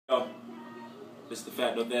This is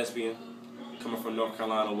Defacto Thespian, coming from North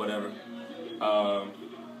Carolina or whatever. I'm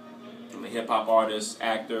a hip-hop artist,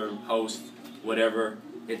 actor, host, whatever,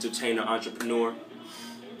 entertainer, entrepreneur.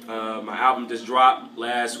 My album just dropped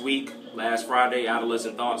last week, last Friday,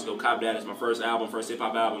 Adolescent Thoughts. Go cop that. It's my first album, first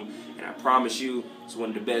hip-hop album, and I promise you it's one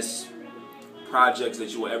of the best projects that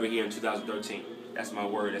you will ever hear in 2013. That's my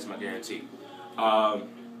word, that's my guarantee. Shout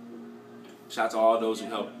out to all those who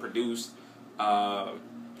helped produce.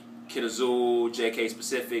 Kid Azul, JK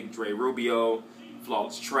Specific, Dre Rubio,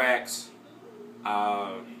 Flawless Tracks.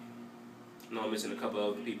 I know I'm missing a couple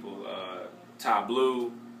other people. Ty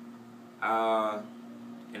Blue. And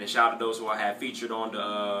a shout out to those who I have featured on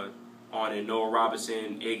it. Noah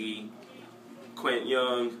Robinson, Iggy, Quint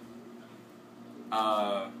Young,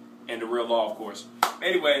 and The Real Law, of course.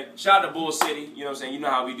 Anyway, shout out to Bull City. You know what I'm saying? You know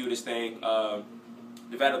how we do this thing.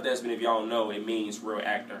 Defacto Thespian, if y'all don't know, it means real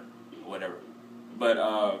actor or whatever. But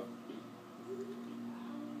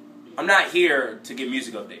I'm not here to give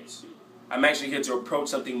music updates. I'm actually here to approach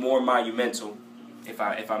something more monumental, if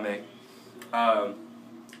I may.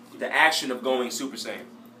 The action of going Super Saiyan.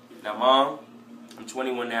 Now, Mom, I'm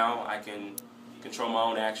 21 now. I can control my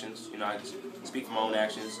own actions. You know, I can speak for my own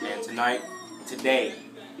actions. And today,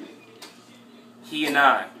 he and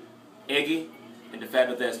I, Iggy and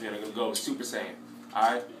Defacto Thespian, are going to go Super Saiyan.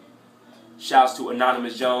 Alright? Shouts to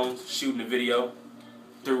Anonymous Jones shooting the video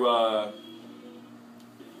through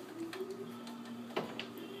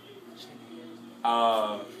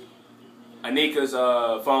Anika's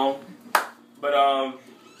phone. But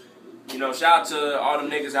you know, shout out to all them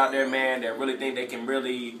niggas out there, man, that really think they can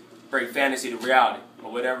really break fantasy to reality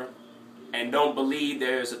or whatever, and don't believe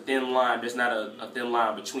there's a thin line. There's not a thin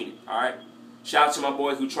line between it. All right. Shout out to my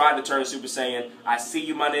boy who tried to turn Super Saiyan. I see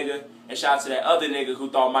you, my nigga. And shout out to that other nigga who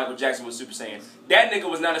thought Michael Jackson was Super Saiyan. That nigga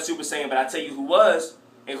was not a Super Saiyan, but I tell you who was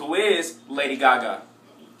and who is Lady Gaga.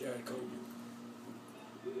 Yeah, Kobe.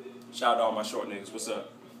 Shout out to all my short niggas. What's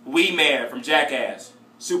up? Wee Man from Jackass,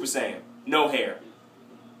 Super Saiyan, no hair.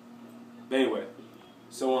 But anyway,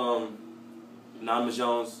 so Anonymous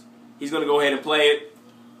Jones, he's gonna go ahead and play it,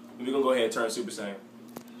 and we're gonna go ahead and turn Super Saiyan.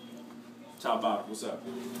 Top bottom, what's up?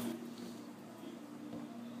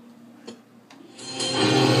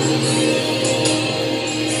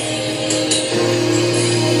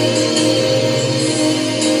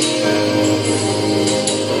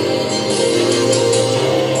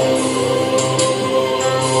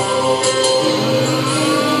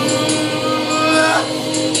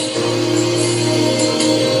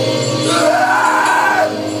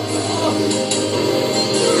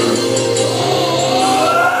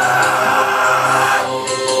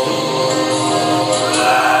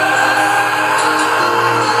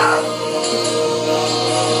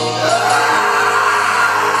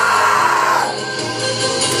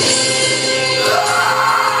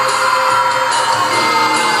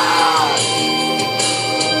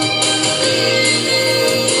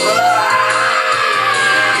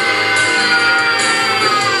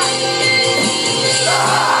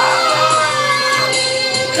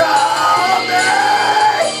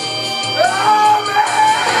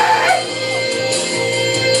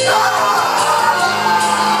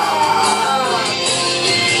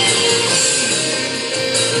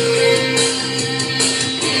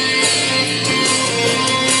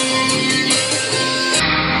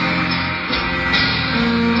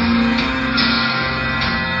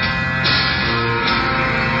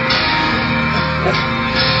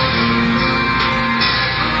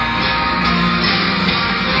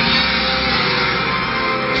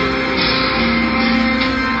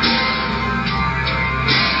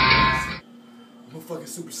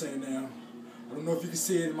 Super Saiyan now. I don't know if you can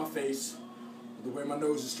see it in my face, the way my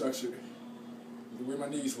nose is structured, the way my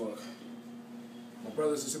knees walk. My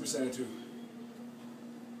brother's a Super Saiyan 2.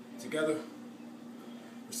 Together,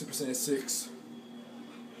 we're Super Saiyan 6.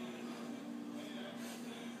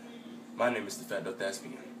 My name is Defacto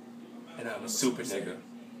Thespian, and I'm a super nigga.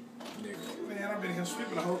 Man, I've been here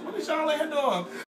sweeping the whole. What is y'all in here doing?